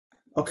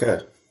Okay,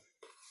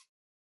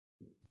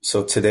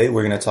 so today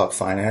we're going to talk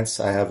finance.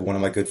 I have one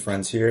of my good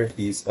friends here.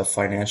 He's a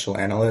financial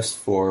analyst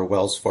for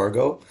Wells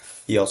Fargo.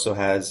 He also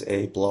has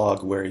a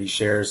blog where he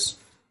shares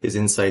his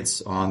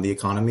insights on the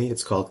economy.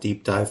 It's called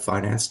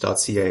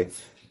deepdivefinance.ca.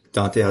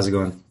 Dante, how's it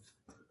going?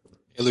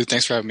 Hey Luke,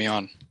 thanks for having me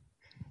on.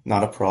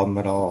 Not a problem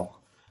at all.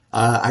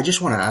 I just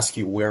want to ask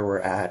you where we're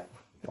at.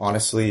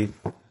 Honestly,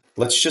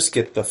 let's just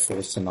get the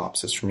full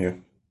synopsis from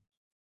you.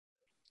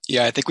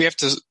 Yeah, I think we have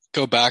to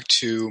go back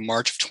to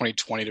March of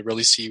 2020 to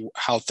really see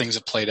how things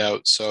have played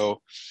out.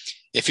 So,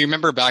 if you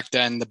remember back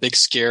then, the big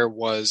scare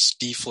was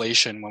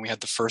deflation when we had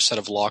the first set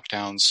of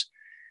lockdowns,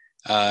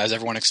 as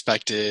everyone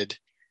expected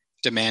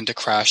demand to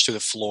crash through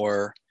the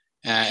floor.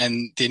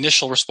 And the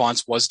initial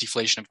response was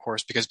deflation, of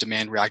course, because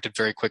demand reacted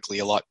very quickly,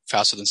 a lot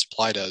faster than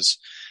supply does.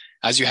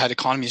 As you had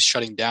economies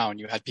shutting down,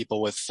 you had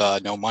people with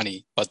no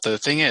money. But the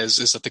thing is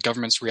that the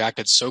governments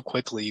reacted so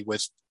quickly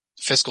with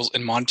fiscal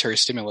and monetary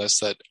stimulus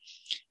that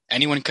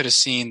anyone could have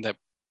seen that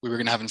we were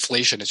going to have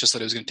inflation. It's just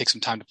that it was going to take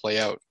some time to play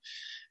out.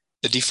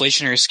 The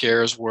deflationary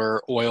scares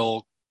were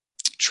oil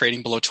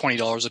trading below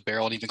 $20 a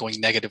barrel and even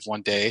going negative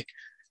one day.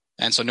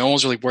 And so no one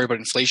was really worried about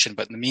inflation.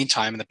 But in the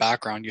meantime, in the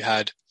background, you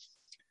had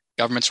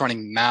governments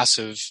running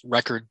massive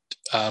record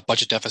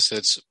budget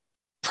deficits,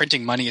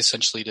 printing money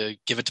essentially to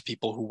give it to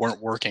people who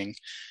weren't working.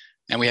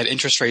 And we had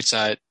interest rates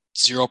at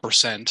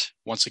 0%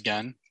 once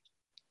again.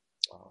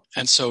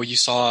 And so you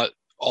saw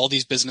all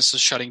these businesses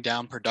shutting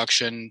down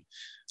production,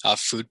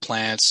 food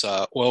plants,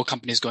 oil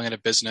companies going out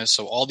of business.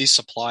 So all the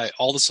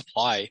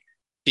supply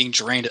being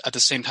drained at the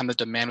same time that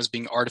demand was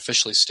being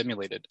artificially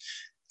stimulated.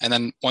 And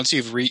then once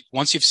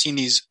you've seen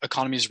these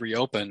economies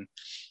reopen,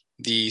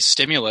 the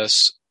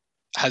stimulus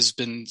has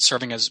been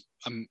serving as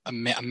a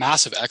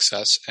massive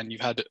excess, and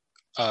you've had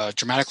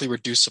dramatically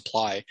reduced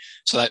supply.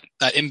 So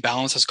that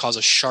imbalance has caused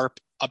a sharp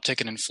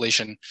uptick in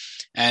inflation.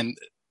 And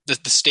the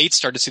states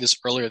started to see this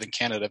earlier than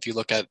Canada. If you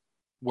look at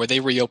where they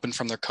reopened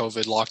from their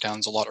COVID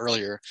lockdowns a lot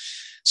earlier,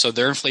 so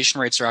their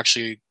inflation rates are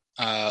actually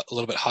a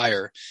little bit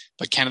higher,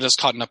 but Canada's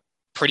caught up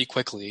pretty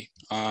quickly.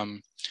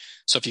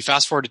 So if you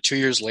fast forward to 2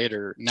 years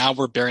later, now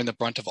we're bearing the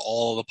brunt of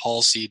all the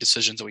policy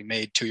decisions that we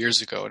made 2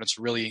 years ago, and it's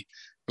really,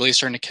 really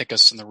starting to kick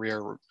us in the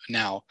rear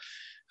now.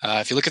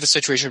 If you look at the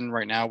situation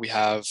right now, we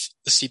have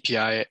the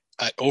CPI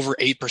at over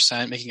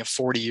 8%, making a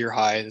 40-year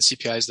high. The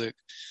CPI is the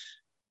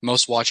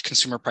most watched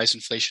consumer price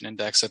inflation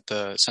index that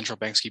the central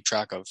banks keep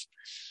track of.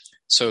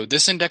 So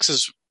this index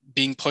is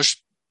being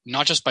pushed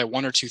not just by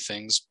one or two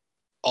things,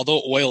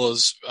 although oil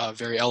is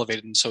very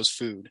elevated and so is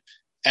food.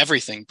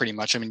 Everything pretty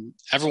much. I mean,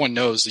 everyone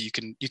knows that you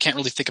can't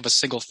really think of a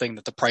single thing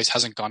that the price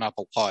hasn't gone up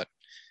a lot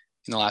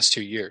in the last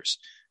 2 years.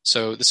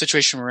 So the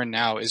situation we're in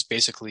now is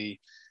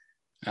basically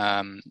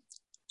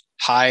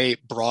high,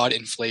 broad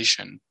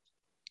inflation.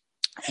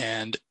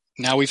 And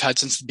now we've had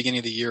since the beginning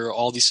of the year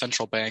all these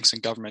central banks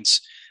and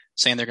governments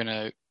saying they're going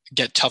to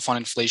get tough on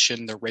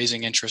inflation. They're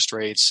raising interest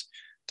rates.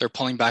 They're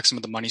pulling back some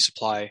of the money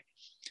supply.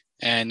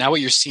 And now what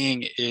you're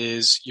seeing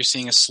is a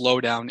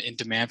slowdown in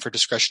demand for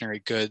discretionary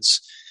goods.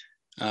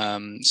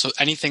 So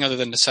anything other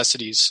than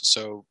necessities.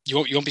 So you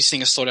won't be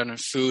seeing a slowdown in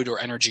food or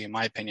energy, in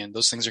my opinion.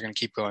 Those things are going to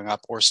keep going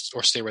up or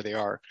stay where they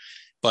are.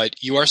 But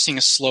you are seeing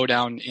a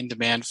slowdown in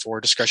demand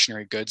for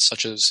discretionary goods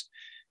such as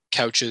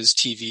couches,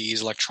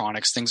 TVs,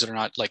 electronics, things that are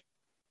not like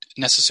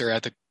necessary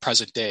at the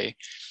present day.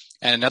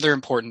 And another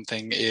important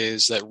thing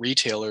is that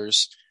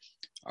retailers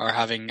are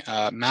having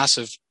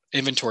massive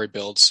inventory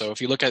builds. So if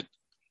you look at,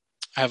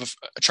 I have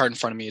a chart in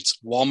front of me. It's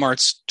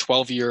Walmart's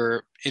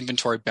 12-year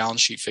inventory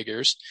balance sheet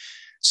figures.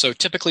 So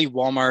typically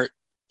Walmart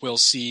will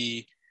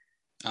see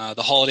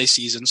the holiday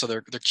season, so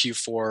their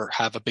Q4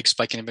 have a big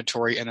spike in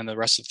inventory, and then the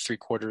rest of the 3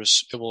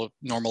 quarters it will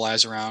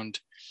normalize around.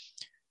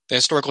 The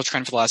historical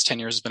trend for the last 10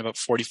 years has been about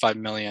 45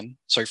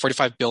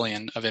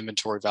 billion of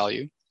inventory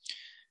value.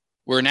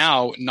 We're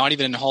now not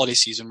even in holiday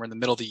season. We're in the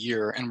middle of the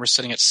year, and we're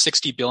sitting at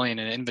 60 billion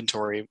in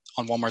inventory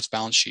on Walmart's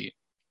balance sheet.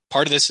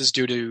 Part of this is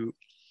due to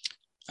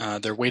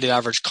their weighted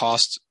average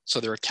cost, so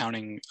their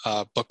accounting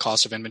book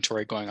cost of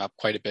inventory going up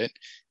quite a bit.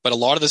 But a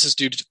lot of this is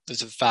due to the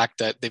fact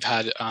that they've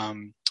had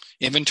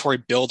inventory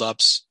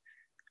buildups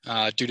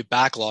due to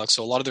backlog.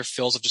 So a lot of their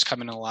fills have just come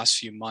in the last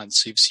few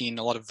months. So you've seen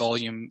a lot of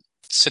volume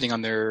sitting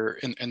on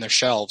in their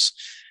shelves,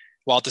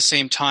 while at the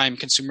same time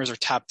consumers are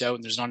tapped out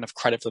and there's not enough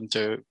credit for them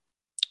to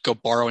go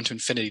borrow into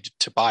infinity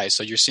to buy.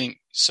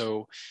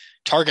 So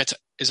Target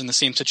is in the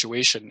same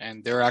situation,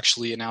 and they're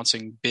actually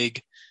announcing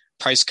big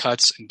price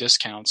cuts and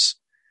discounts.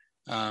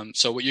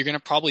 So what you're going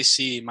to probably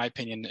see, in my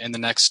opinion, in the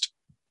next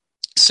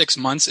 6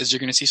 months is you're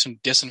going to see some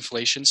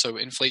disinflation. So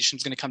inflation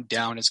is going to come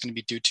down. It's going to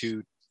be due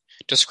to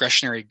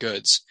discretionary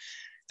goods.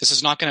 This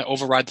is not going to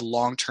override the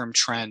long-term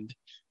trend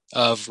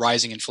of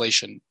rising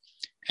inflation.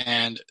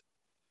 And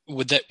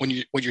with that,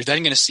 what you're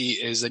then going to see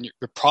is then you're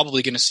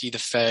probably going to see the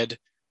Fed,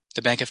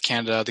 the Bank of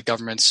Canada, the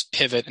governments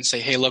pivot and say,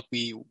 "Hey, look,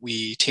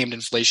 we tamed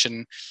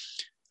inflation,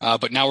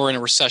 but now we're in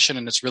a recession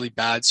and it's really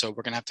bad. So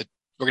we're going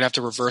to have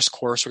to reverse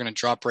course. We're going to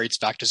drop rates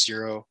back to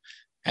zero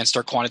and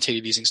start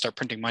quantitative easing, start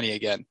printing money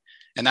again."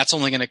 And that's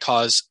only going to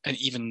cause an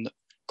even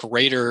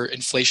greater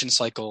inflation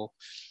cycle,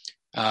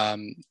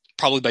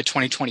 probably by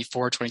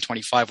 2024,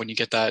 2025, when you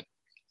get that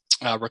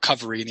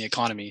recovery in the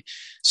economy.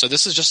 So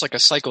this is just like a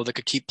cycle that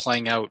could keep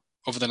playing out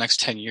over the next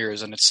 10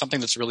 years. And it's something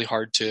that's really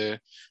hard to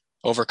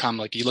overcome.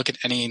 Like you look at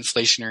any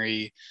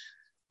inflationary,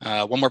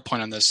 one more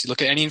point on this, you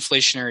look at any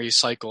inflationary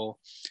cycle,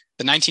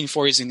 the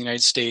 1940s in the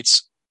United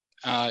States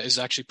is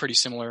actually pretty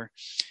similar.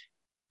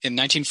 In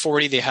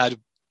 1940, they had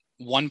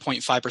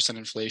 1.5%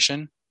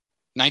 inflation.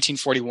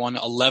 1941,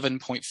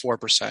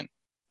 11.4%.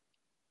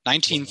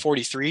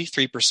 1943,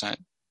 3%.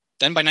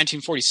 Then by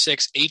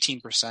 1946,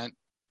 18%.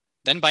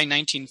 Then by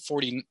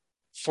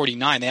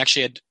 1949, they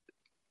actually had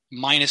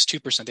minus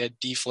 2%. They had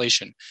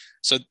deflation.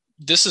 So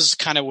this is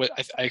kind of what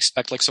I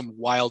expect, like some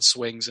wild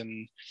swings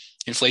in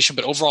inflation.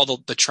 But overall,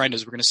 the trend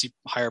is we're going to see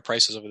higher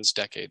prices over this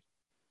decade.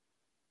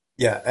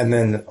 Yeah, and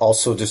then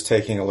also just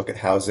taking a look at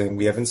housing,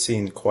 we haven't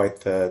seen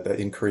quite the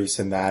increase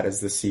in that as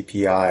the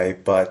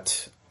CPI,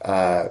 but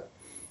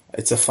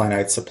it's a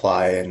finite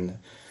supply, and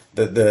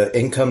the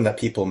income that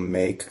people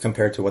make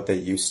compared to what they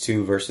used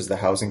to versus the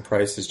housing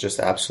price is just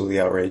absolutely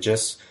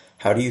outrageous.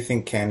 How do you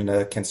think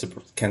Canada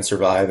can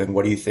survive, and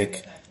what do you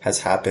think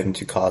has happened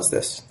to cause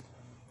this?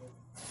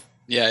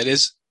 Yeah, it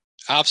is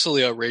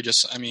absolutely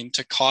outrageous. I mean,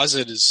 to cause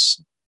it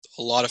is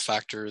a lot of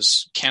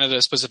factors.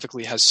 Canada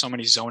specifically has so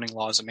many zoning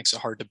laws that makes it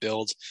hard to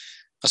build,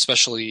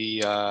 especially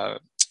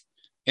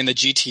in the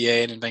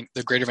GTA and in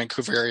the Greater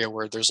Vancouver area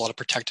where there's a lot of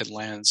protected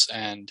lands.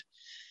 And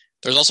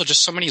there's also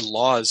just so many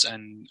laws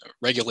and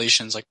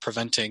regulations like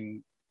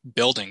preventing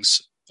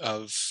buildings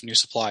of new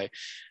supply.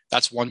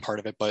 That's one part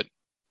of it. But,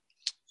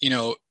 you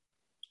know,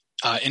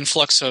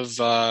 influx of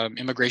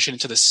immigration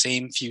into the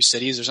same few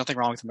cities, there's nothing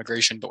wrong with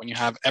immigration, but when you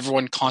have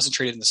everyone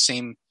concentrated in the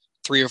same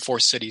 3 or 4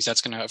 cities, that's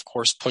going to, of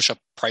course, push up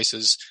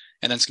prices,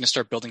 and then it's going to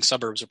start building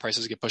suburbs where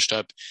prices get pushed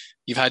up.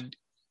 You've had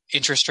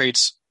interest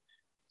rates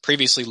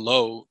previously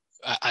low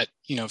at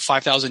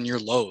 5,000-year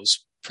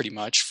lows pretty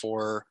much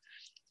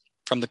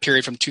from the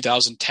period from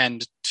 2010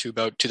 to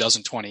about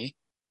 2020.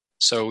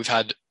 So we've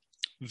had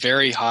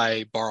very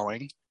high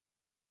borrowing.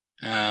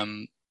 A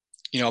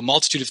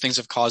multitude of things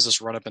have caused this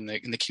run up in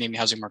the Canadian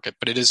housing market,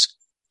 but it is,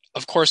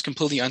 of course,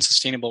 completely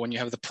unsustainable when you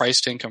have the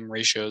price to income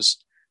ratios,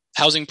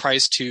 housing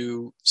price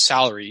to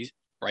salary,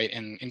 right,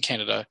 in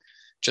Canada,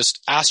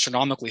 just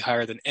astronomically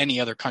higher than any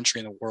other country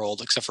in the world,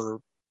 except for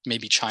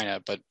maybe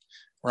China, but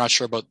we're not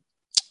sure about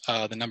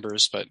the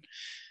numbers. But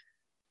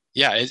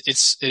yeah, it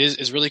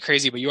is really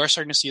crazy, but you are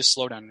starting to see a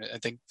slowdown. I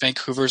think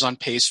Vancouver's on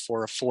pace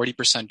for a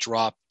 40%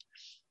 drop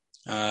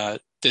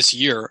this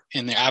year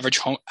in the average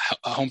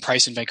home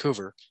price in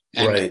Vancouver.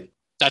 And Right.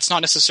 that's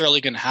not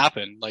necessarily going to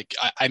happen. Like,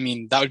 I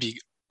mean, that would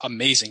be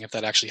amazing if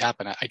that actually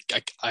happened.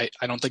 I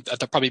don't think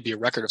that'd probably be a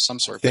record of some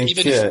sort. But think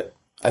even if, uh,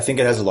 I think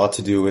it has a lot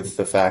to do with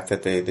the fact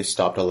that they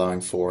stopped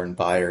allowing foreign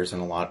buyers,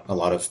 and a lot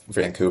of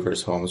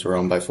Vancouver's homes were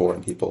owned by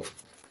foreign people.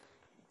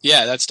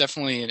 yeah, that's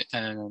definitely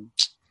an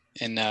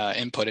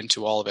input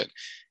into all of it.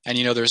 And,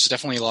 there's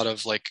definitely a lot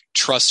of like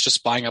trust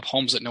just buying up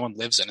homes that no one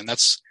lives in. And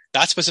that's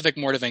specific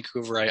more to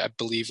Vancouver. I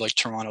believe like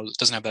Toronto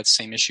doesn't have that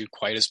same issue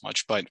quite as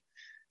much, but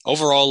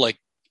overall, like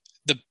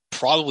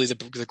probably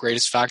the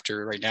greatest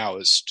factor right now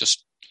is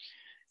just,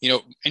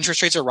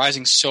 interest rates are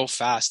rising so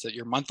fast that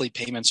your monthly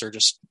payments are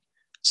just,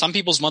 some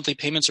people's monthly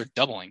payments are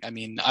doubling. I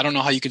mean, I don't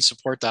know how you can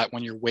support that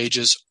when your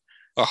wages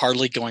are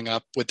hardly going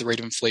up with the rate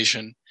of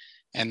inflation,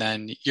 and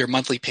then your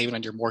monthly payment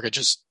on your mortgage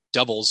just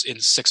doubles in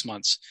 6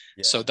 months.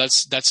 Yeah. So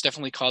that's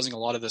definitely causing a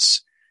lot of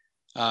this.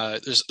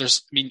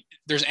 There's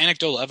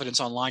anecdotal evidence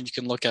online. You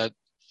can look at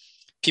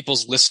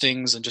people's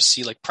listings and just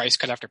see like price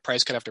cut after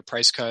price cut after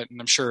price cut.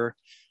 And I'm sure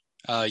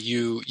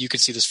you could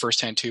see this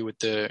firsthand too with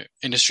the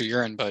industry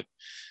you're in. But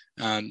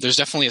there's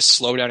definitely a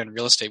slowdown in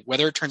real estate.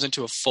 Whether it turns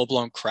into a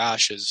full-blown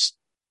crash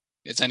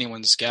it's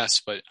anyone's guess.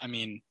 But I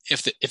mean,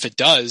 if it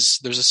does,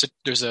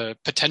 there's a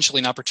potentially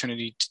an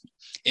opportunity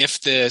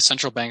if the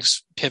central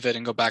banks pivot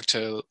and go back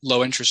to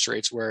low interest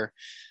rates, where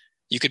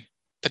you could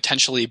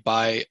potentially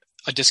buy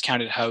a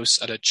discounted house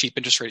at a cheap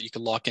interest rate you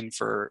could lock in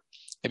for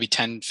maybe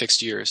 10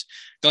 fixed years.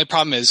 The only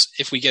problem is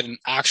if we get an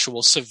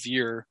actual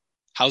severe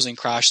housing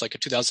crash, like a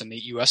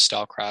 2008 US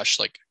style crash,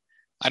 like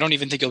I don't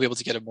even think you'll be able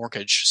to get a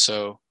mortgage.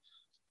 So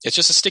it's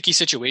just a sticky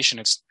situation.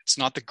 It's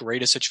not the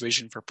greatest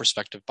situation for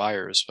prospective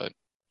buyers, but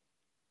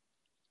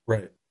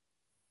Right.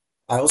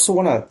 I also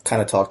want to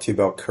kind of talk to you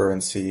about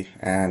currency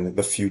and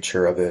the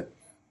future of it,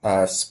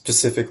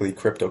 specifically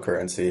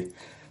cryptocurrency.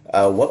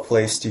 What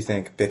place do you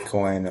think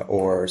Bitcoin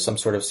or some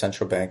sort of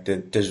central bank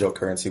digital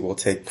currency will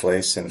take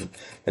place in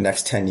the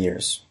next 10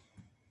 years?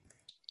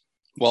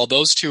 well,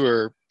 those two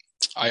are,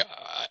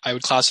 I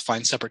would classify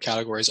in separate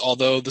categories.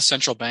 Although the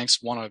central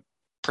banks want to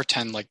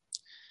pretend like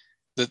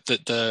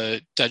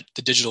the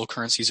digital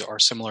currencies are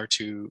similar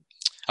to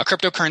a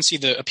cryptocurrency.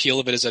 The appeal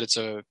of it is that it's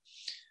a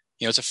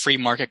free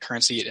market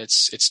currency.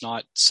 It's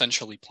not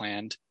centrally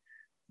planned.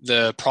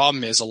 The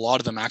problem is a lot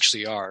of them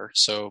actually are.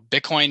 So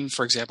Bitcoin,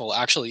 for example,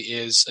 actually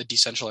is a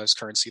decentralized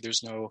currency.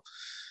 There's no,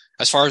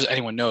 as far as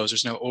anyone knows,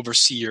 there's no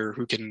overseer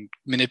who can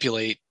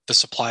manipulate the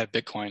supply of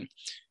Bitcoin.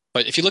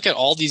 But if you look at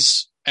all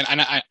these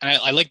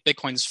I like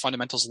Bitcoin's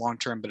fundamentals long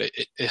term, but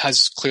it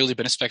has clearly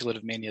been a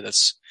speculative mania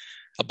that's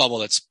a bubble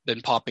that's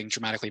been popping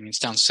dramatically. I mean, it's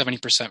down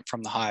 70%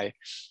 from the high.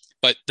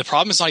 But the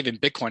problem is not even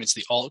Bitcoin, it's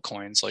the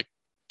altcoins. Like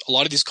a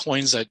lot of these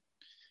coins that,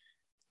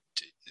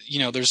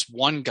 there's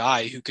one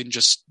guy who can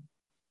just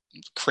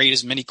create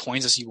as many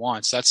coins as he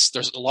wants.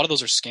 There's a lot of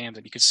those are scams,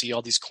 and you can see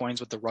all these coins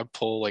with the rug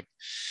pull. Like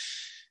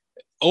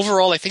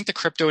overall, I think the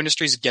crypto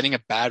industry is getting a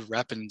bad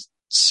rep in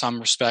some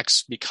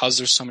respects because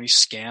there's so many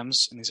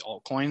scams in these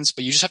altcoins,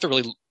 but you just have to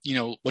really,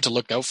 what to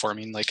look out for. I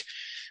mean, like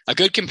a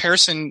good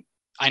comparison,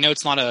 I know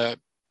it's not a,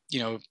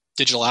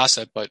 digital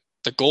asset, but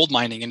the gold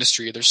mining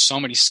industry, there's so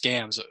many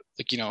scams,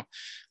 like,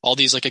 all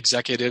these like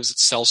executives that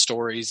sell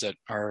stories that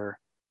are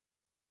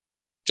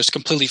just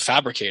completely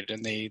fabricated,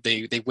 and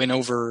they win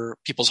over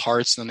people's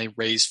hearts, and then they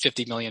raise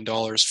 $50 million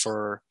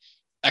for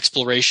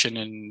exploration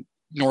in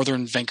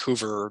northern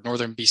Vancouver or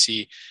northern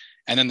BC,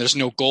 and then there's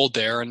no gold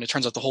there, and it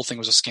turns out the whole thing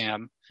was a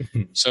scam.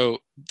 So,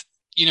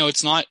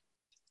 it's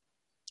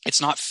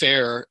not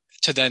fair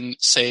to then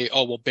say,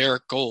 oh, well,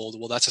 Barrick Gold,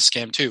 well, that's a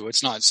scam too.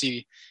 It's not.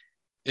 See,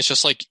 it's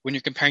just like when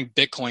you're comparing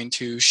Bitcoin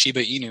to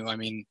Shiba Inu, I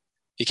mean,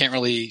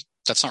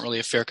 that's not really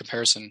a fair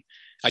comparison.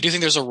 I do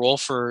think there's a role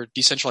for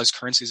decentralized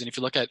currencies. And if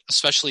you look at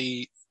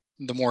especially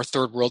the more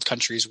third world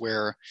countries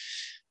where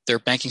their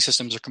banking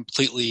systems are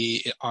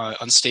completely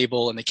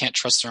unstable and they can't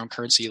trust their own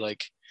currency,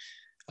 like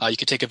you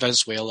could take a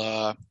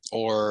Venezuela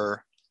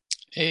or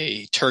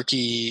a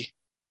Turkey.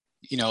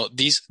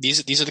 These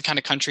are the kind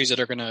of countries that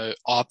are going to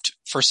opt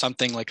for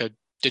something like a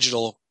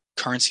digital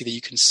currency that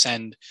you can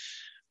send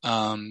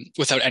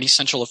without any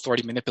central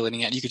authority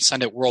manipulating it. And you can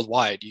send it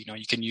worldwide. You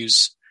can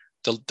use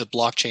the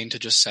blockchain to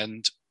just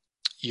send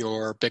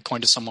your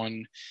Bitcoin to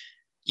someone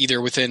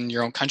either within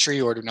your own country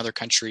or to another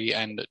country,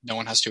 and no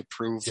one has to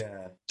approve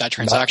that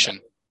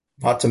transaction.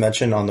 Not to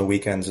mention on the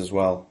weekends as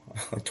well,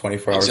 like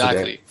 24 hours a day.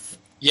 Exactly.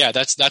 Yeah,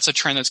 that's a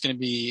trend that's going to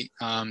be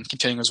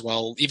continuing as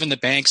well. Even the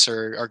banks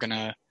are going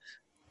to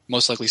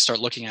most likely start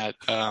looking at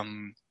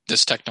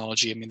this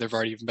technology. I mean, they've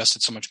already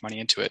invested so much money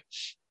into it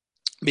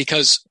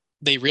because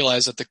they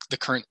realize that the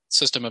current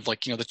system of the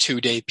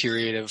 2-day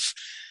period of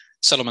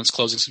settlements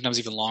closing, sometimes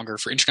even longer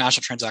for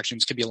international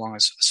transactions, could be as long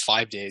as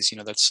 5 days.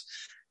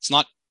 It's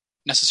not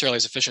necessarily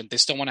as efficient. They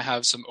still want to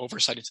have some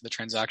oversight into the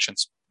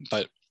transactions.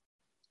 But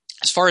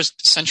as far as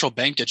central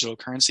bank digital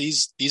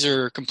currencies, these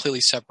are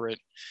completely separate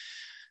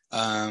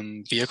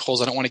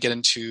vehicles. I don't want to get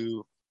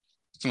into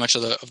too much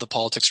of the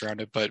politics around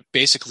it, but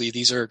basically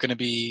these are going to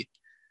be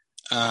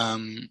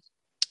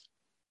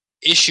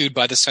issued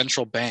by the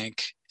central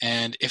bank.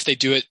 And if they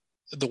do it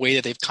the way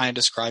that they've kind of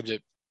described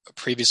it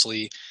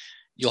previously,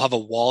 you'll have a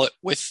wallet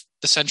with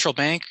the central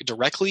bank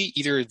directly,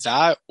 either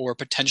that or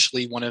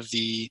potentially one of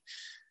the,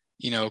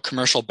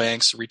 commercial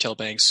banks, retail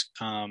banks,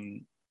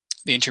 the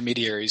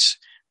intermediaries.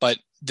 But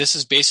this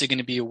is basically going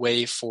to be a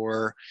way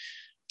for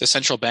the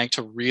central bank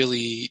to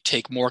really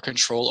take more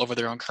control over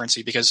their own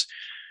currency, because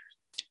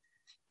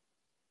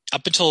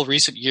up until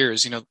recent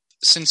years,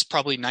 since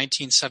probably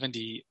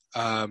 1970,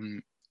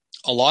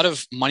 a lot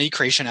of money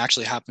creation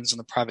actually happens in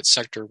the private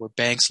sector where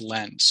banks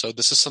lend. So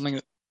this is something,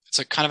 it's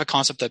a kind of a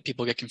concept that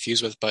people get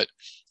confused with, but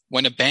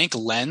when a bank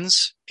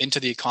lends into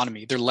the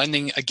economy, they're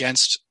lending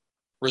against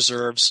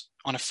reserves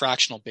on a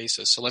fractional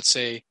basis. So let's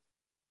say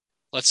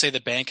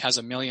the bank has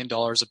 $1 million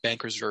of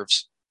bank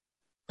reserves,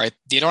 right?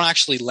 They don't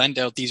actually lend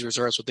out these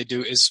reserves. What they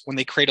do is when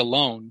they create a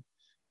loan,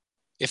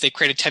 if they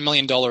create a $10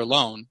 million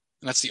loan,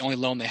 and that's the only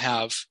loan they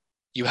have,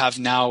 you have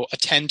now a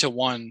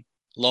 10-to-1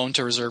 loan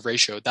to reserve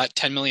ratio. That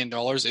 $10 million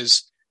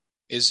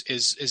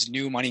is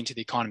new money into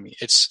the economy.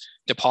 It's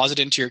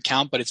deposited into your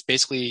account, but it's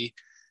basically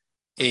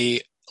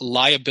a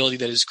liability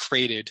that is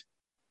created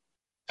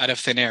out of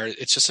thin air.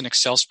 It's just an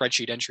Excel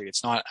spreadsheet entry.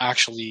 It's not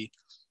actually,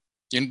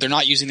 they're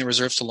not using the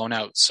reserves to loan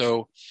out.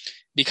 So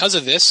because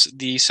of this,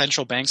 the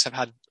central banks have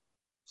had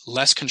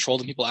less control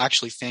than people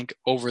actually think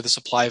over the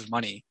supply of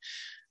money.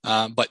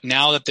 But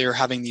now that they're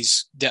having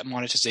these debt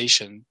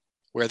monetization,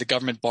 where the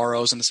government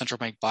borrows and the central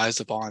bank buys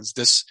the bonds,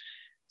 this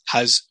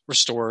has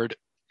restored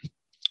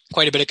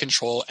quite a bit of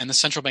control. And the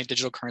central bank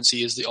digital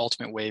currency is the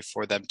ultimate way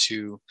for them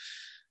to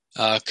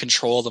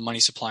control the money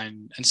supply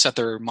and set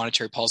their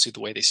monetary policy the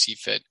way they see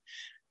fit.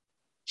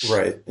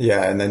 Right.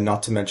 Yeah. And then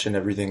not to mention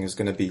everything is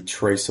going to be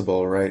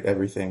traceable, right?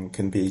 Everything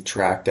can be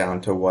tracked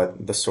down to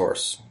what the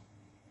source.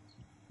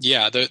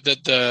 Yeah.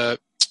 The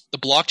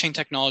blockchain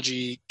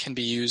technology can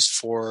be used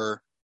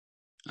for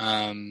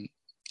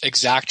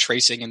exact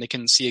tracing, and they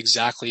can see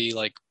exactly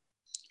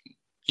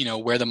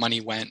where the money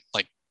went,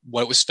 like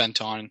what it was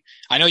spent on.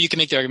 I know you can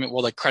make the argument,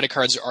 well, like credit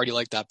cards are already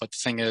like that, but the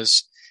thing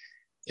is,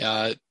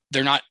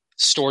 they're not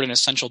stored in a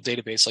central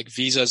database. Like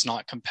Visa is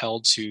not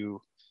compelled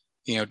to,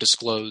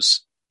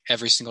 disclose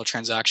every single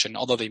transaction,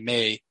 although they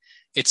may.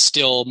 It's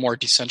still more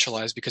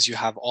decentralized because you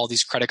have all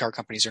these credit card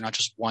companies. They're not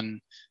just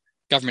one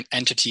government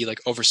entity like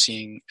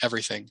overseeing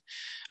everything.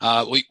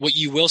 What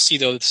you will see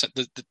though,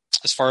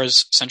 as far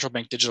as central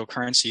bank digital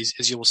currencies,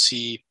 is you will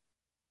see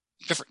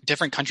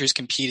different countries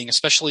competing,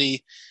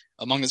 especially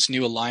among this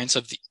new alliance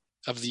of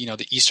of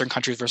the Eastern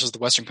countries versus the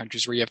Western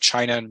countries, where you have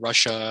China and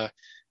Russia,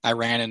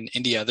 Iran and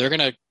India. They're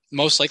gonna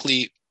most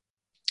likely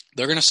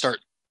start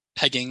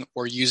pegging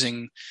or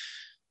using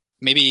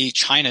maybe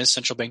China's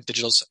central bank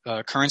digital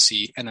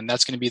currency, and then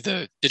that's going to be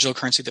the digital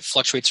currency that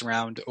fluctuates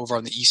around over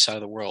on the east side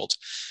of the world.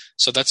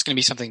 So that's going to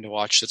be something to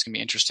watch. That's going to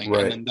be interesting, and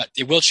Right. then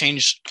it will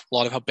change a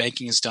lot of how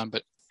banking is done.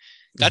 But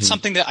that's Hmm.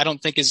 something that I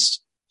don't think is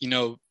in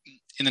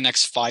the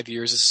next 5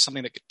 years. This is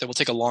something that will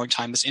take a long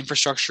time. This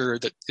infrastructure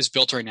that is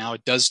built right now,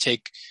 it does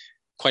take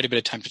quite a bit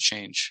of time to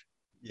change.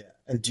 Yeah.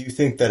 And do you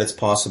think that it's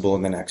possible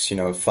in the next,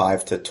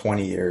 5 to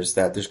 20 years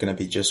that there's going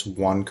to be just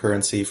one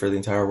currency for the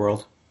entire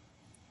world?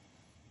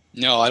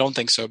 No, I don't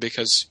think so,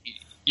 because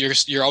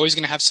you're always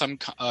going to have some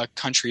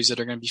countries that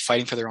are going to be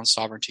fighting for their own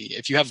sovereignty.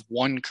 If you have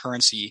one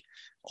currency,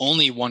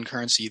 only one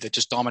currency that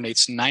just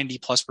dominates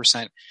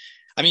 90+%.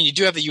 I mean, you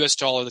do have the US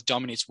dollar that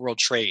dominates world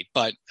trade,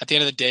 but at the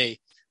end of the day,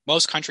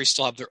 most countries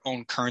still have their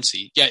own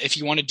currency. Yeah, if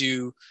you want to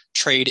do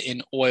trade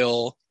in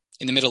oil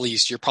in the Middle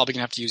East, you're probably going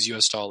to have to use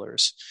US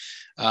dollars.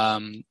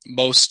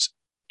 Most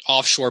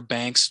offshore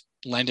banks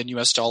lend in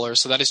US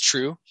dollars, so that is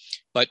true.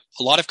 But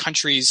a lot of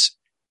countries,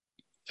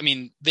 I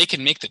mean, they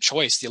can make the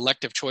choice, the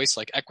elective choice,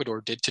 like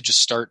Ecuador did, to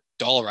just start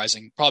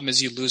dollarizing. Problem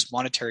is, you lose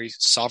monetary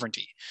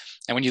sovereignty.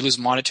 And when you lose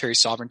monetary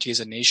sovereignty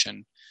as a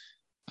nation,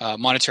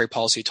 monetary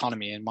policy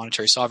autonomy and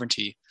monetary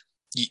sovereignty,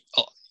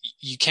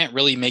 you can't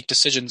really make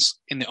decisions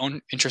in the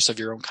own interest of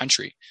your own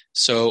country.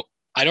 So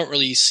I don't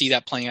really see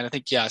that playing out. I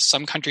think, yeah,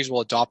 some countries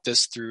will adopt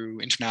this through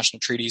international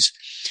treaties.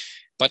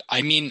 But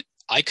I mean,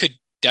 I could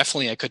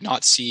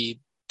not see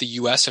the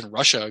US and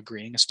Russia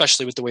agreeing,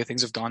 especially with the way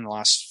things have gone in the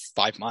last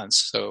 5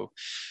 months. So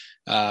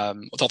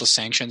with all the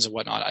sanctions and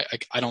whatnot,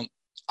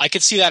 I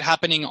could see that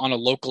happening on a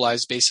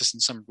localized basis in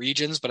some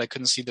regions, but I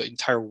couldn't see the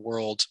entire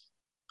world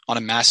on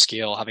a mass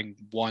scale having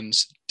one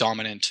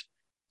dominant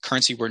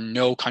currency where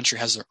no country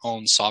has their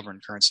own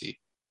sovereign currency.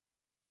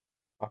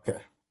 Okay,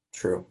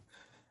 true.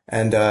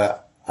 And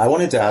I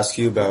wanted to ask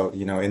you about,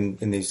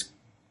 in these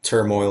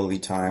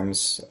turmoily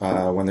times,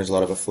 when there's a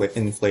lot of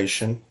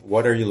inflation,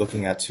 what are you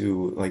looking at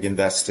to like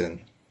invest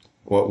in?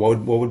 What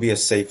would be a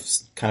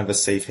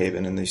safe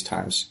haven in these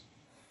times?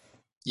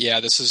 Yeah,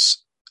 this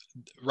is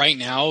right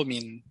now. I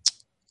mean,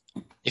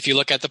 if you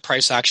look at the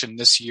price action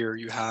this year,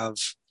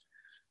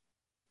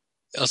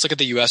 let's look at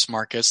the US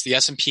markets. The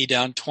S&P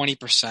down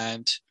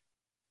 20%,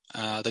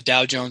 the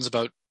Dow Jones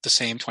about the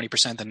same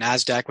 20%. The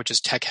Nasdaq, which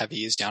is tech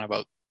heavy, is down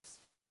about,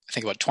 I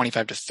think, about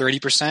 25 to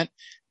 30%.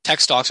 Tech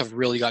stocks have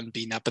really gotten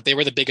beaten up, but they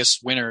were the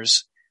biggest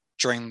winners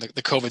during the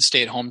COVID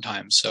stay-at-home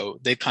time. So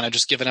they've kind of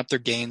just given up their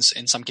gains,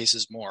 in some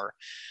cases more.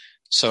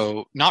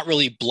 So not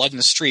really blood in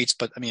the streets,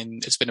 but I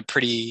mean, it's been a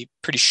pretty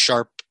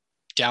sharp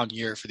down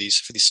year for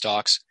these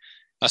stocks,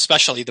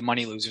 especially the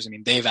money losers. I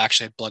mean, they've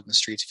actually had blood in the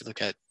streets. If you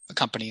look at a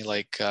company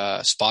like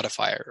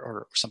Spotify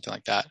or something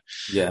like that.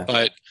 Yeah.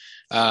 But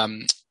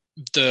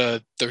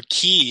the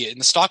key in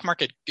the stock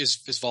market is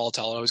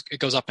volatile. It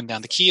goes up and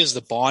down. The key is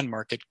the bond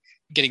market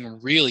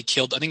getting really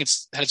killed. I think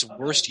it's had its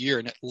worst year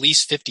in at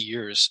least 50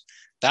 years.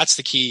 That's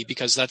the key,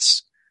 because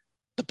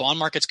the bond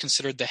market's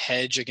considered the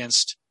hedge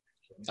against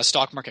a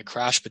stock market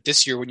crash. But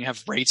this year, when you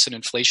have rates and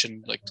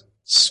inflation like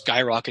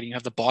skyrocketing, you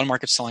have the bond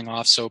market selling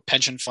off, so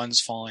pension funds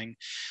falling.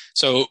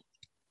 So,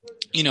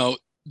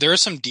 there are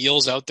some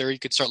deals out there you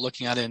could start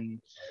looking at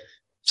in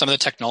some of the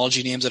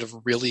technology names that have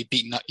really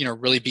beaten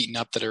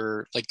up, that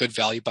are like good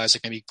value buys,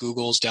 like maybe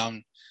Google's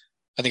down,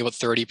 I think, about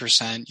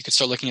 30%. You could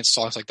start looking at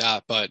stocks like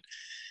that, but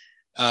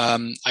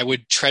I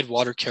would tread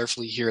water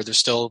carefully here. There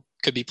still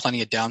could be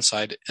plenty of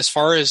downside. As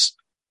far as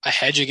a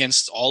hedge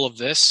against all of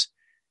this,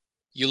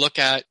 you look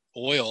at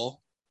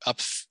oil up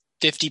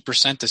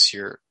 50% this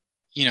year.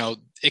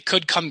 It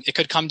could come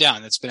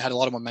down. It's had a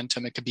lot of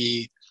momentum. It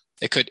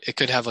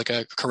could have like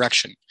a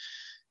correction,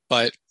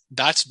 but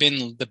that's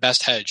been the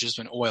best hedge, has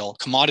been oil.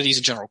 Commodities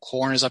in general,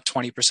 corn is up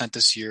 20%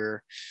 this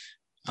year.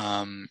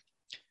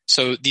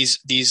 So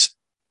these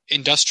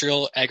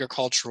industrial,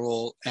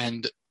 agricultural,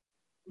 and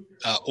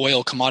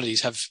oil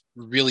commodities have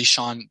really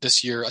shone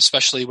this year,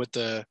 especially with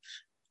the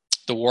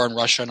war in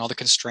Russia and all the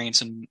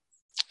constraints and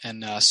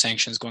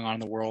sanctions going on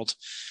in the world.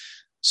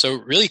 So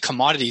really,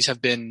 commodities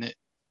have been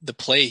the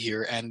play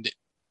here, and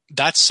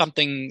that's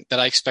something that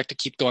I expect to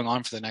keep going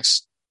on for the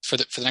next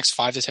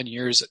 5 to 10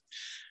 years.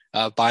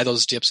 Buy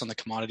those dips on the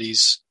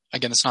commodities.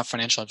 Again, it's not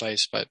financial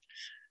advice, but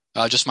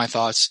just my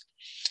thoughts.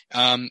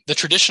 The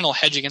traditional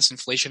hedge against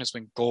inflation has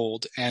been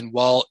gold, and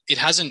while it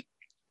hasn't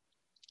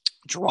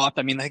dropped,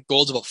 I mean, I think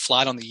gold's about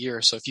flat on the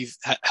year. So if you've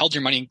held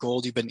your money in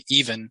gold, you've been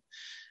even,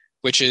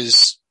 which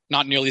is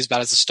not nearly as bad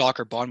as the stock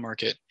or bond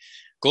market.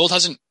 Gold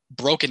hasn't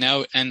broken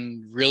out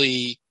and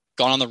really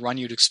gone on the run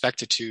you'd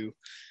expect it to,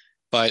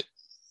 but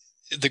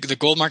the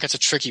gold market's a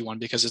tricky one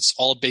because it's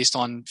all based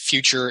on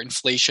future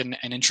inflation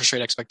and interest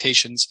rate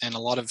expectations, and a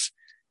lot of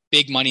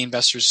big money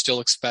investors still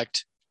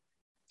expect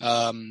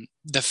the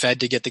Fed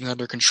to get things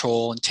under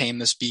control and tame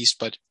this beast.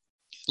 But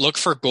look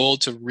for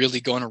gold to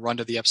really go on a run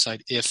to the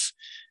upside if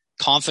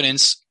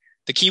confidence.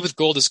 The key with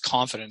gold is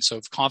confidence. So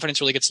if confidence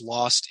really gets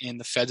lost in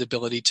the Fed's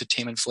ability to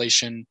tame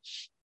inflation,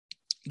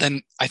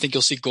 then I think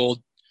you'll see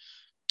gold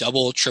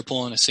double,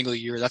 triple in a single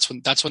year. That's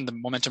when the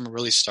momentum will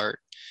really start.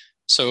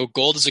 So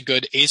gold is a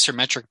good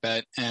asymmetric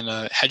bet and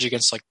a hedge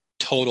against like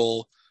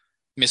total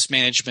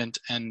mismanagement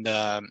and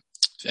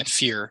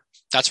fear.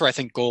 That's where I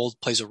think gold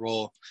plays a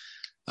role.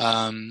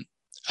 Um,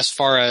 as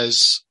far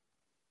as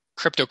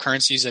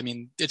cryptocurrencies, I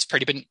mean, it's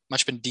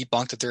much been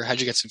debunked that they're a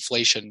hedge against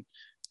inflation.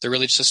 They're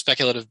really just a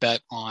speculative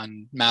bet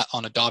on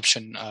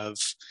adoption of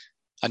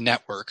a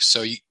network.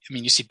 So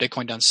you see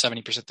Bitcoin down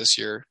 70% this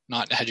year,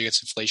 not a hedge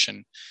against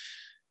inflation.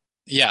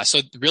 Yeah, so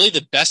really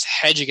the best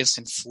hedge against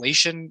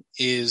inflation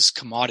is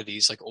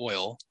commodities like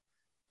oil,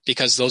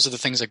 because those are the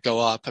things that go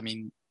up. I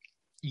mean,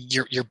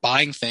 you're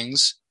buying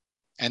things,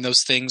 and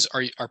those things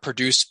are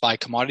produced by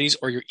commodities,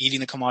 or you're eating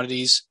the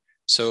commodities.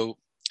 So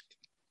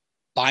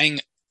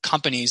buying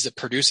companies that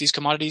produce these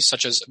commodities,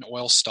 such as an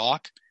oil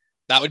stock,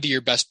 that would be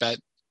your best bet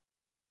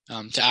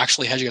to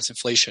actually hedge against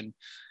inflation.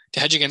 To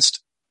hedge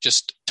against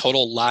just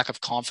total lack of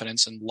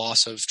confidence and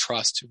loss of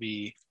trust would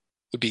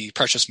be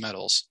precious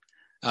metals.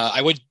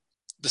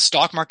 The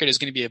stock market is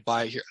going to be a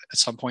buy here at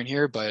some point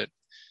here, but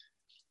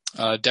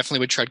definitely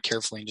would tread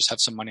carefully and just have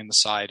some money on the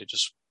side and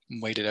just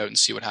wait it out and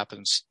see what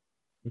happens.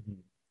 Mhm.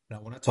 And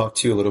I want to talk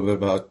to you a little bit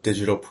about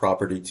digital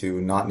property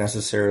too, not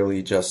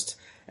necessarily just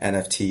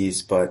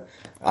NFTs, but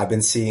I've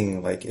been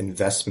seeing like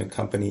investment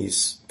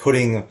companies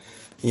putting,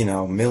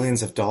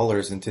 millions of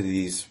dollars into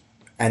these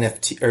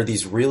NFT or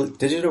these real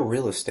digital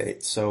real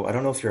estate. So I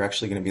don't know if you're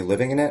actually going to be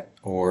living in it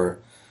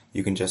or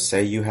you can just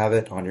say you have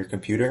it on your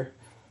computer.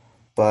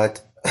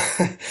 But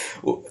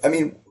well, I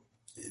mean,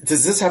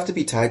 does this have to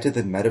be tied to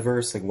the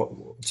metaverse? Like,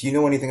 what do you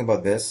know anything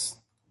about this?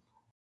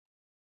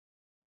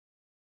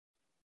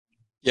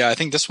 Yeah, I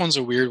think this one's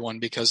a weird one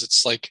because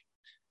it's like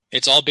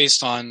it's all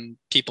based on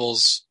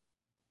people's,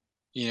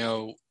 you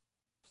know,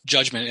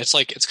 judgment. It's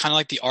kind of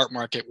like the art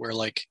market where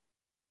like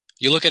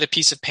you look at a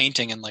piece of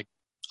painting and like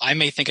I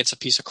may think it's a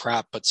piece of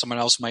crap, but someone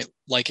else might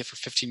like it for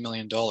 $15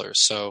 million.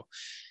 So,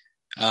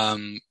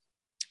 um,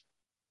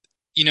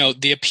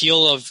 the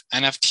appeal of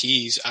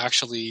NFTs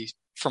actually,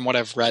 from what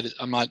I've read,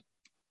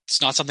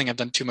 it's not something I've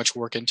done too much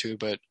work into,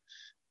 but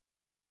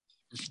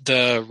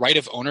the right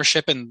of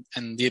ownership and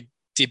the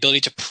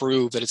ability to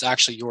prove that it's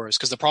actually yours.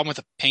 Because the problem with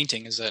a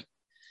painting is that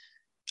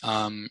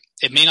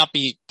it may not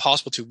be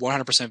possible to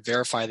 100%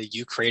 verify that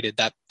you created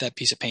that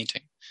piece of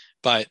painting,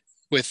 but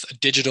with a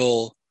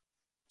digital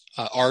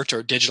art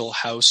or digital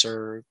house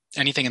or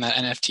anything in that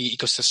NFT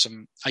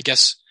ecosystem, I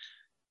guess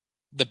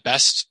the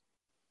best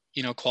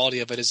quality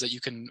of it is that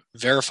you can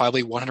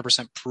verifiably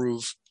 100%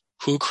 prove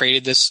who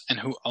created this and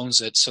who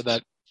owns it, so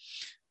that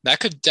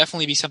could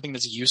definitely be something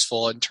that's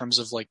useful in terms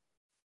of like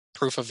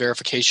proof of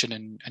verification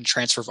and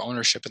transfer of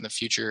ownership in the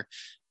future.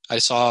 I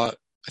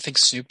think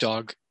Snoop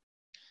Dogg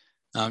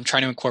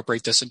trying to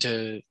incorporate this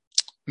into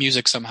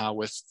music somehow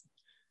with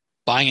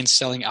buying and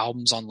selling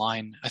albums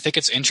online. I think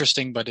it's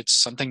interesting, but it's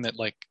something that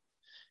like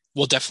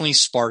will definitely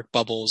spark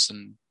bubbles.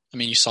 And I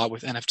mean, you saw it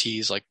with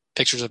NFTs, like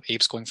pictures of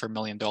apes going for $1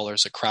 million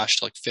that crashed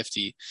to like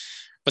 50.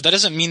 But that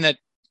doesn't mean that,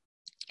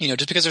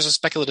 just because there's a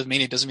speculative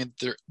mania doesn't mean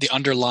that the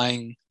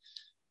underlying,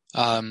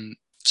 some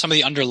of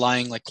the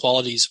underlying like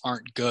qualities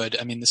aren't good.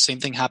 I mean, the same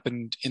thing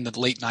happened in the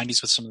late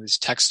 90s with some of these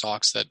tech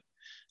stocks that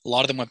a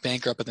lot of them went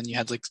bankrupt, but then you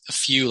had like a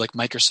few like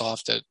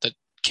Microsoft that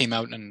came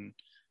out and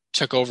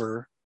took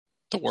over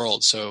the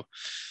world. So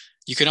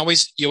you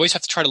always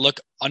have to try to look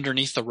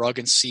underneath the rug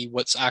and see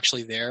what's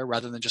actually there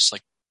rather than just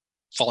like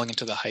falling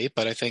into the hype.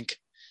 But I think,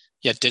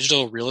 yeah,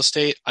 digital real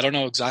estate, I don't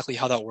know exactly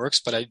how that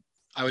works, but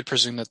I would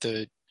presume that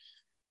the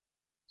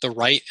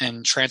right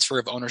and transfer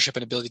of ownership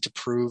and ability to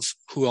prove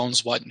who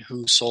owns what and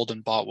who sold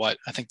and bought what,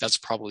 I think that's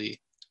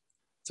probably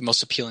the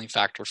most appealing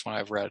factor from what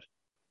I've read.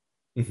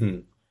 Hmm.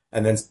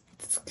 And then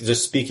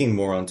just speaking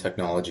more on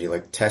technology,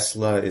 like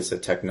Tesla is a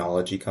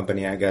technology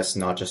company, I guess,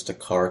 not just a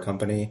car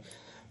company,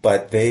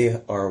 but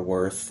they are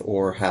worth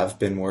or have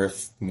been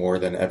worth more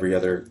than every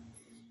other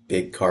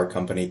big car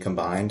company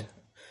combined.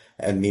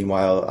 And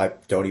meanwhile, I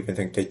don't even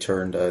think they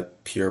turned a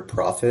pure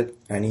profit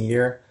any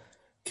year.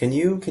 Can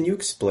you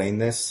explain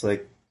this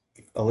like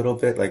a little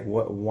bit? Like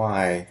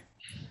why?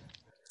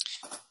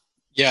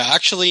 Yeah,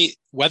 actually,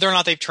 whether or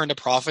not they've turned a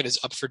profit is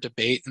up for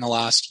debate in the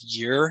last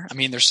year. I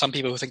mean, there's some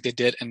people who think they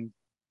did, and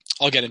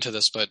I'll get into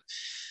this, but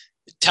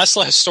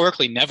Tesla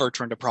historically never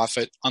turned a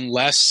profit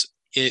unless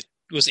it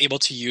was able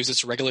to use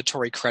its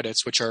regulatory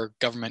credits, which are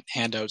government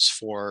handouts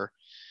for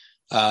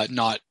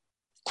not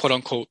quote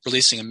unquote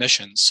releasing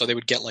emissions. So they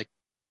would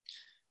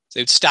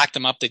stack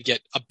them up. They'd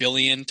get $1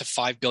 billion to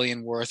 $5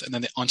 billion worth, and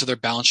then onto their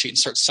balance sheet and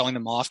start selling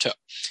them off to.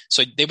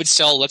 So they would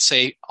sell, let's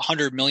say,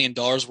 $100 million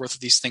worth of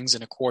these things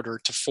in a quarter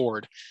to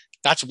Ford.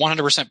 That's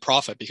 100%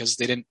 profit because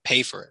they didn't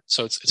pay for it.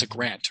 So it's a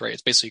grant, right?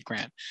 It's basically a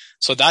grant.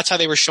 So that's how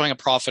they were showing a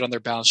profit on their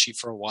balance sheet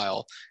for a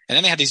while. And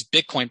then they had these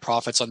Bitcoin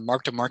profits on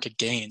mark to market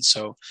gains.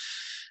 So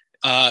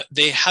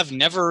they have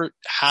never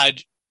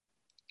had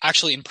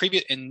actually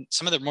in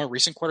some of the more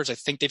recent quarters, I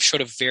think they've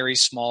showed a very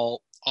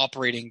small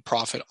operating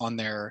profit on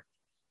their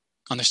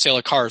sale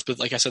of cars. But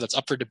like I said, that's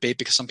up for debate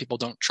because some people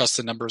don't trust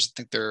the numbers and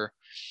think they're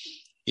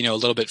a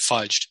little bit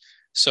fudged.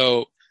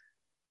 So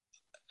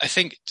I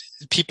think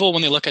people,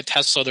 when they look at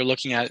Tesla, they're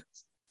looking at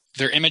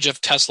their image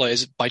of Tesla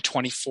is by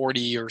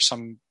 2040 or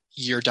some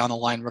year down the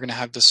line, we're going to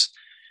have this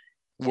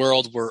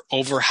world where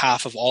over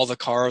half of all the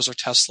cars are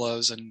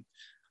Teslas, and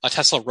a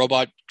Tesla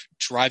robot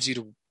drives you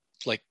to,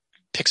 like,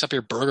 picks up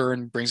your burger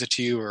and brings it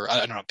to you. Or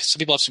I don't know. Some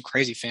people have some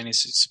crazy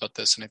fantasies about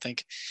this, and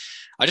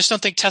I just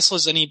don't think Tesla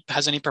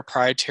has any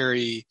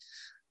proprietary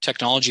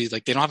technology.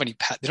 Like, they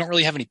don't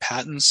really have any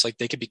patents. Like,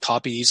 they could be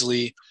copied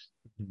easily.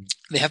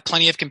 They have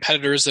plenty of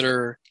competitors that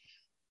are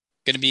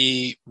going to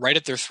be right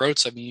at their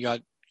throats. I mean, you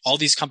got all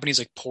these companies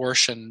like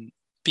Porsche and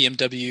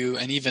BMW,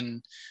 and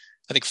even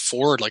I think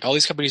Ford. Like, all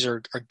these companies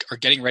are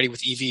getting ready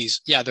with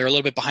EVs. Yeah, they're a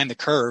little bit behind the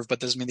curve, but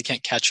doesn't mean they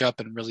can't catch up.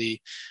 And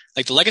really,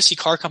 like, the legacy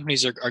car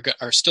companies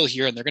are still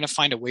here, and they're going to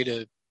find a way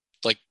to,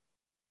 like,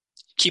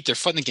 keep their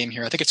foot in the game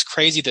here. I think it's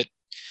crazy that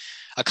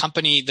a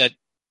company that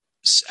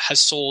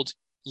has sold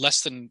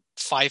less than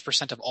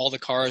 5% of all the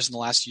cars in the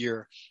last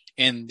year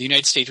in the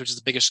United States, which is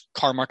the biggest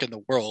car market in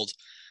the world,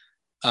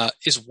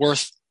 is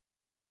worth,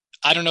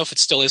 I don't know if it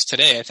still is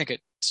today. I think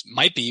it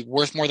might be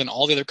worth more than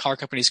all the other car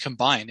companies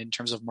combined in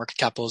terms of market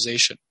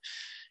capitalization.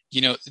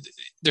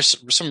 There's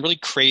some really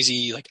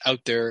crazy, like, out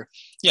there.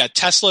 Yeah,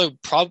 Tesla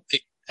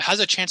probably has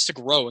a chance to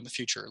grow in the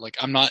future. Like,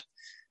 I'm not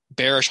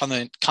bearish on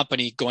the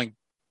company going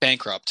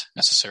bankrupt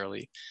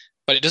necessarily,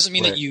 but it doesn't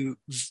mean that Right.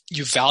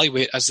 you value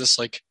it as this,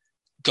 like,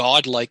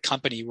 godlike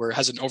company where it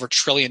has an over $1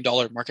 trillion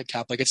market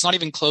cap. Like, it's not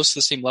even close to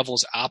the same level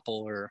as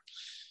Apple or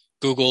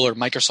Google or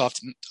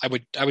Microsoft. I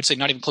would say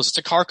not even close. It's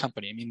a car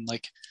company. I mean,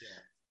 like,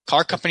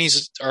 car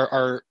companies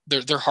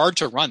they're hard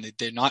to run.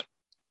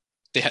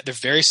 They're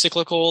very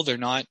cyclical. They're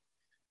not,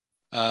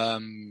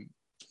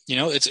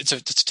 it's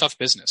a tough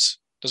business.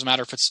 Doesn't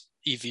matter if it's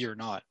EV or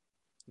not.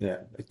 Yeah.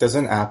 Like,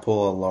 doesn't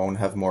Apple alone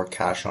have more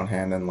cash on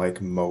hand than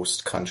like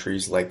most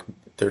countries, like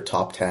their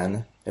top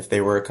 10 if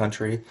they were a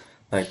country?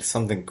 Like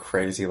something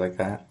crazy like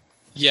that.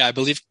 Yeah, I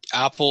believe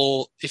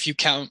Apple, if you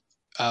count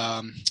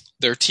um,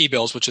 their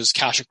T-bills, which is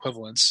cash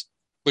equivalents,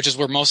 which is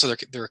where most of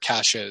their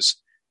cash is,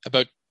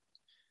 about,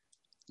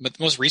 but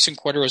the most recent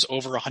quarter was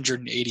over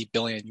 180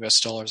 billion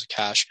US dollars of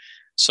cash.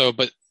 So,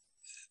 but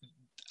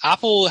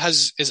Apple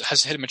has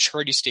hit a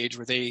maturity stage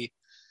where they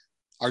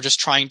are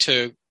just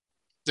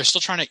they're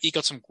still trying to eke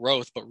out some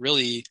growth, but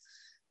really,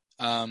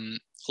 a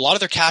lot of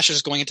their cash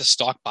is going into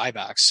stock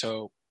buybacks.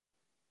 So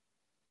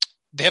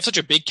they have such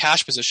a big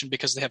cash position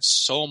because they have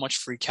so much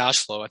free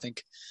cash flow. I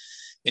think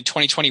in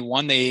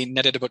 2021 they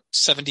netted about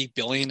 70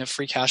 billion of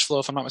free cash flow,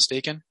 if I'm not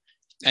mistaken.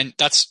 And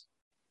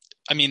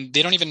I mean,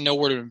 they don't even know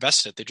where to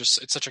invest it.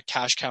 It's such a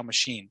cash cow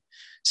machine.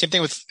 Same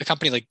thing with a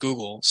company like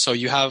Google. So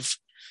you have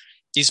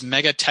these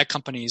mega tech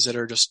companies that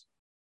are just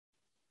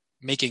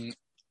making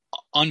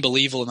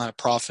unbelievable amount of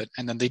profit,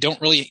 and then they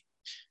don't really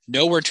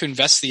know where to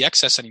invest the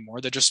excess anymore.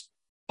 They're just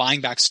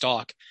buying back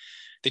stock.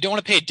 They don't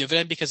want to pay a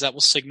dividend because that will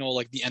signal,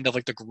 like, the end of,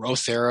 like, the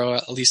growth era.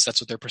 At least that's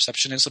what their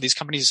perception is. So these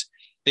companies,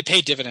 they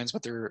pay dividends,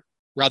 but they're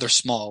rather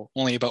small,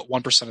 only about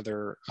 1% of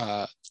their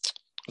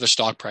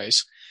stock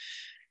price,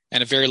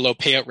 and a very low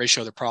payout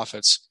ratio of their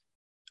profits.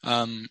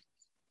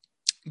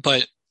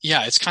 But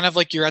yeah, it's kind of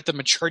like you're at the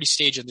maturity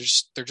stage, and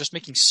they're just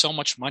making so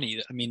much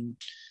money. I mean,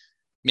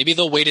 maybe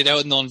they'll wait it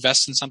out and they'll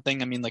invest in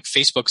something. I mean, like,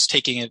 Facebook's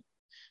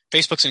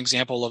an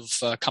example of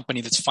a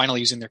company that's finally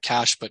using their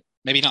cash, but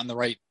maybe not in the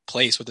right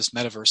place with this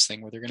metaverse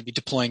thing, where they're going to be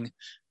deploying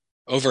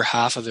over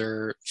half of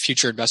their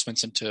future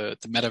investments into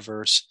the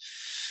metaverse.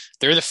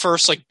 They're the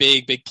first, like,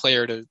 big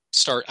player to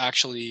start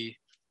actually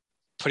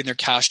putting their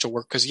cash to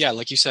work. Because, yeah,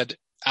 like you said,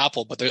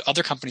 Apple, but there are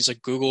other companies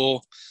like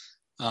Google,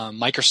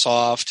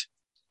 Microsoft,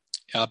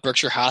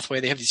 Berkshire Hathaway.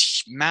 They have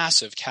these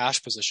massive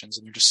cash positions,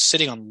 and they're just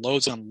sitting on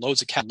loads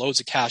of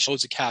cash,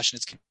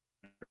 and it's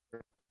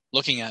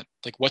looking at,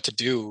 like, what to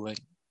do.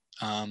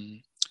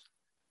 And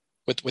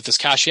with this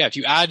cash, yeah, if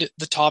you add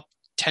the top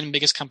 10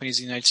 biggest companies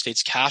in the United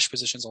States cash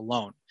positions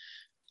alone,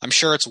 I'm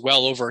sure it's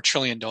well over $1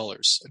 trillion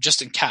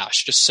just in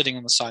cash, just sitting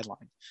on the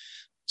sideline.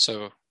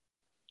 So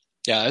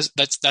yeah,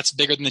 that's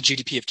bigger than the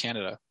GDP of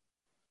Canada.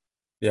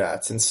 Yeah,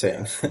 it's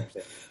insane.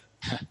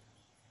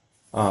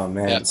 Oh Yeah.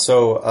 man.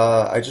 So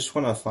I just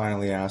want to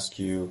finally ask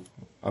you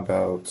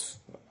about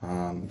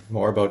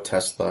more about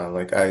Tesla.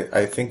 Like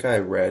I think I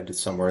read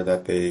somewhere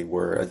that they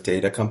were a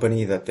data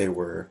company, that they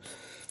were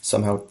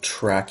somehow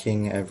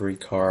tracking every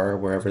car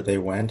wherever they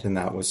went, and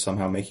that was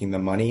somehow making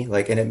them money.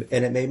 Like, and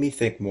it made me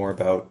think more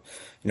about,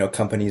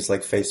 companies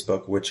like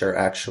Facebook, which are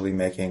actually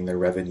making their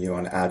revenue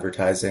on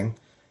advertising,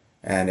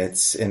 and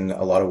it's in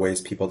a lot of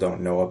ways people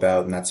don't know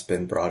about, and that's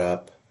been brought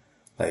up.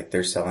 Like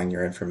they're selling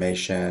your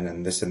information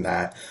and this and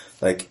that.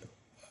 Like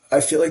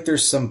I feel like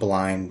there's some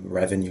blind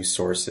revenue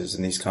sources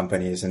in these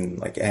companies, and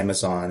like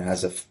Amazon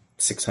has a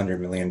 $600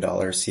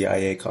 million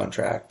CIA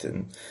contract,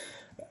 and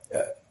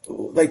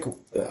like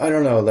I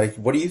don't know, like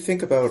what do you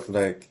think about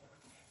like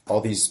all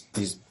these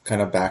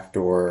kind of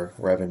backdoor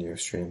revenue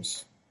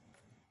streams?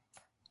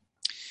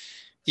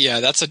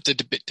 Yeah, that's a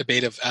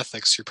debate of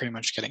ethics you're pretty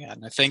much getting at.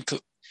 And I think,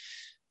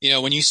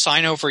 when you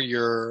sign over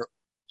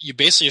you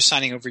basically are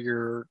signing over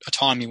your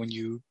autonomy when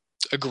you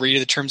agree to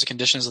the terms and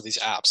conditions of these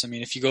apps. I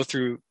mean, if you go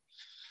through,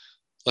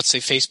 let's say,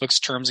 Facebook's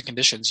terms and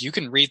conditions, you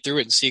can read through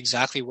it and see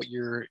exactly what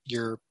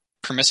you're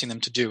permitting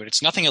them to do. And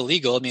it's nothing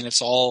illegal. I mean,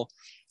 it's all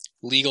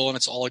legal and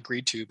it's all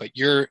agreed to, but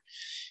you're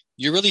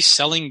really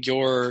selling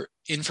your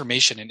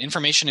information, and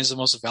information is the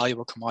most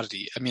valuable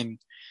commodity. I mean,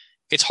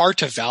 it's hard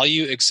to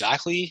value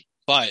exactly,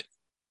 but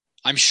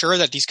I'm sure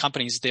that these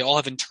companies, they all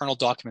have internal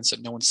documents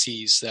that no one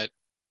sees, that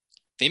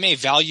they may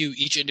value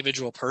each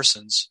individual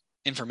person's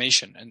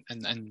information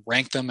and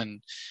rank them.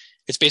 And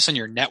it's based on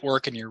your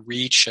network and your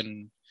reach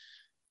and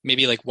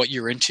maybe like what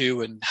you're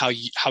into and how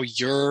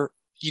you're,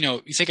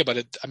 you think about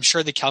it. I'm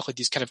sure they calculate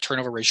these kind of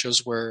turnover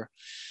ratios where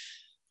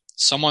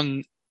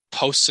someone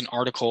posts an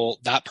article,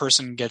 that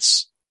person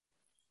gets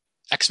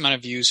X amount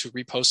of views, who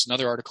reposts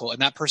another article,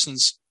 and that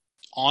person's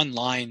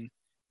online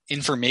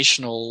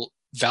informational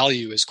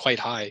value is quite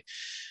high.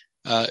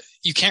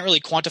 You can't really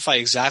quantify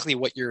exactly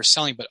what you're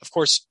selling, but of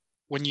course,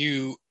 when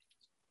you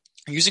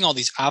are using all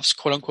these apps,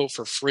 quote unquote,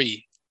 for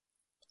free,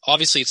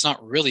 obviously it's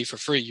not really for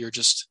free. You're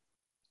just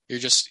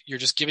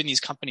giving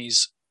these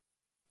companies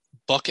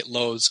bucket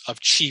loads of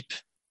cheap,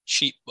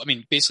 I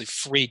mean, basically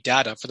free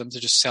data for them to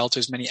just sell to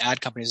as many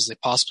ad companies as they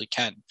possibly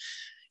can.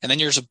 And then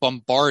you're just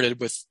bombarded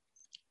with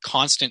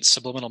constant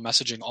subliminal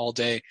messaging all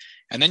day.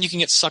 And then you can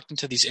get sucked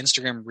into these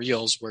Instagram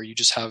reels where you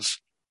just have,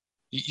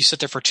 you sit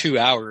there for 2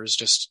 hours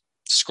just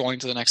scrolling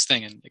to the next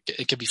thing, and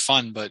it could be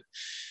fun, but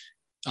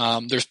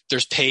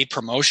there's paid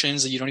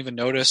promotions that you don't even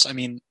notice. I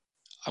mean,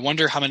 I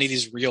wonder how many of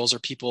these reels are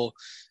people,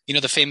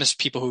 the famous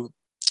people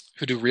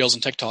who do reels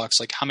and TikToks,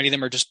 like how many of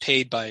them are just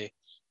paid by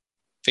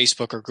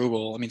Facebook or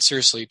Google? I mean,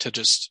 seriously, to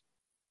just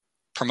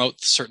promote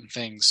certain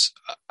things.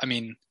 I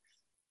mean,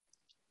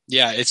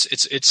 yeah, it's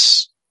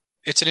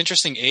an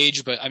interesting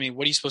age, but I mean,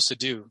 what are you supposed to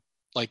do?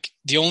 Like,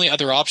 the only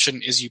other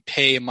option is you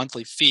pay a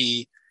monthly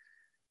fee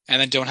and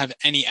then don't have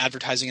any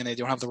advertising, and they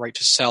don't have the right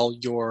to sell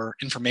your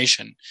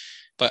information.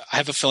 But I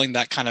have a feeling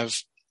that kind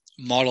of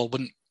model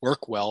wouldn't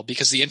work well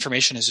because the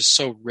information is just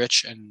so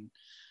rich and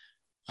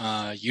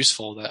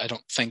useful that I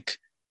don't think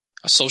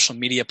a social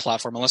media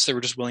platform, unless they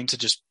were just willing to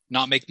just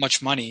not make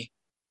much money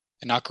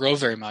and not grow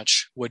very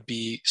much, would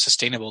be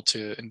sustainable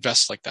to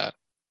invest like that.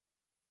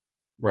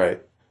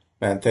 Right.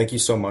 Man, thank you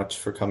so much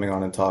for coming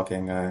on and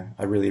talking.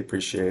 I really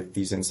appreciate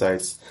these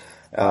insights.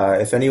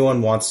 If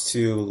anyone wants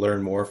to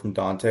learn more from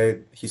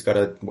Dante, he's got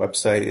a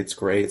website. It's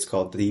great. It's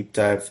called Deep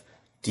Dive,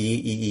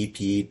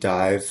 DEEP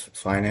Dive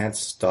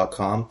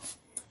Finance.com.ca.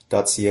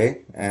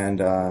 And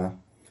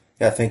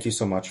yeah, thank you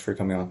so much for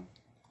coming on.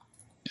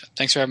 Yeah,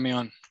 thanks for having me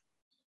on.